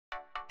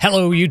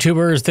Hello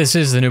YouTubers, this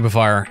is the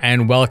Noobifier,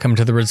 and welcome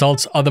to the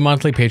results of the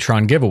monthly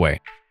Patreon giveaway.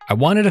 I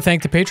wanted to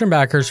thank the Patreon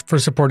backers for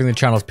supporting the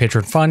channel's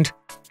Patreon fund.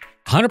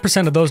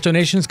 100% of those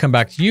donations come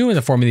back to you in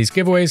the form of these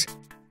giveaways.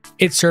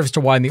 It serves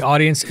to widen the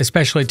audience,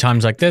 especially at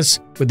times like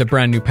this, with the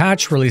brand new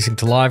patch releasing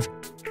to live,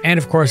 and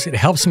of course it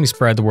helps me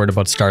spread the word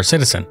about Star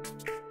Citizen.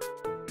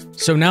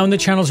 So now in the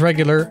channel's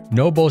regular,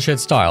 no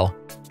bullshit style,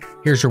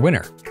 here's your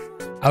winner.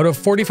 Out of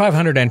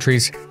 4,500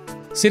 entries,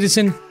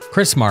 Citizen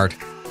Chris Smart,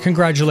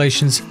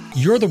 congratulations,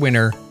 you're the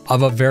winner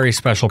of a very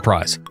special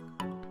prize.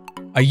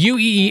 A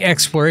UEE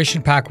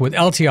exploration pack with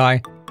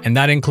LTI, and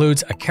that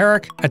includes a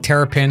Carrack, a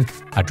Terrapin,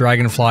 a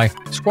Dragonfly,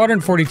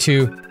 Squadron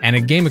 42, and a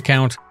game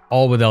account,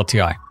 all with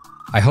LTI.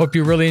 I hope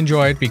you really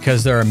enjoy it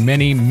because there are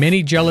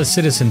many jealous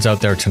citizens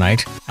out there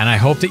tonight, and I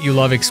hope that you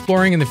love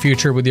exploring in the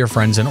future with your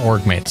friends and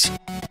org mates.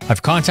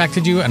 I've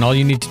contacted you, and all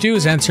you need to do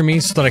is answer me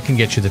so that I can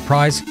get you the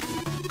prize.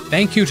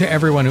 Thank you to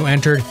everyone who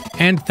entered,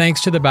 and thanks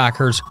to the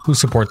backers who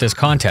support this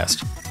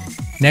contest.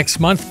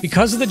 Next month,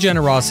 because of the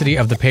generosity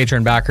of the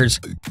Patreon backers,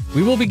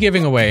 we will be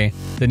giving away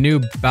the new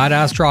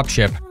badass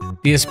dropship,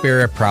 the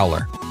Asperia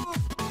Prowler.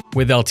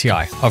 With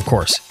LTI, of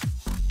course.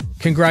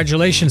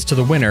 Congratulations to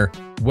the winner,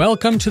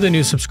 welcome to the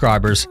new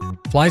subscribers,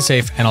 fly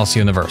safe, and I'll see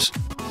you in the verse.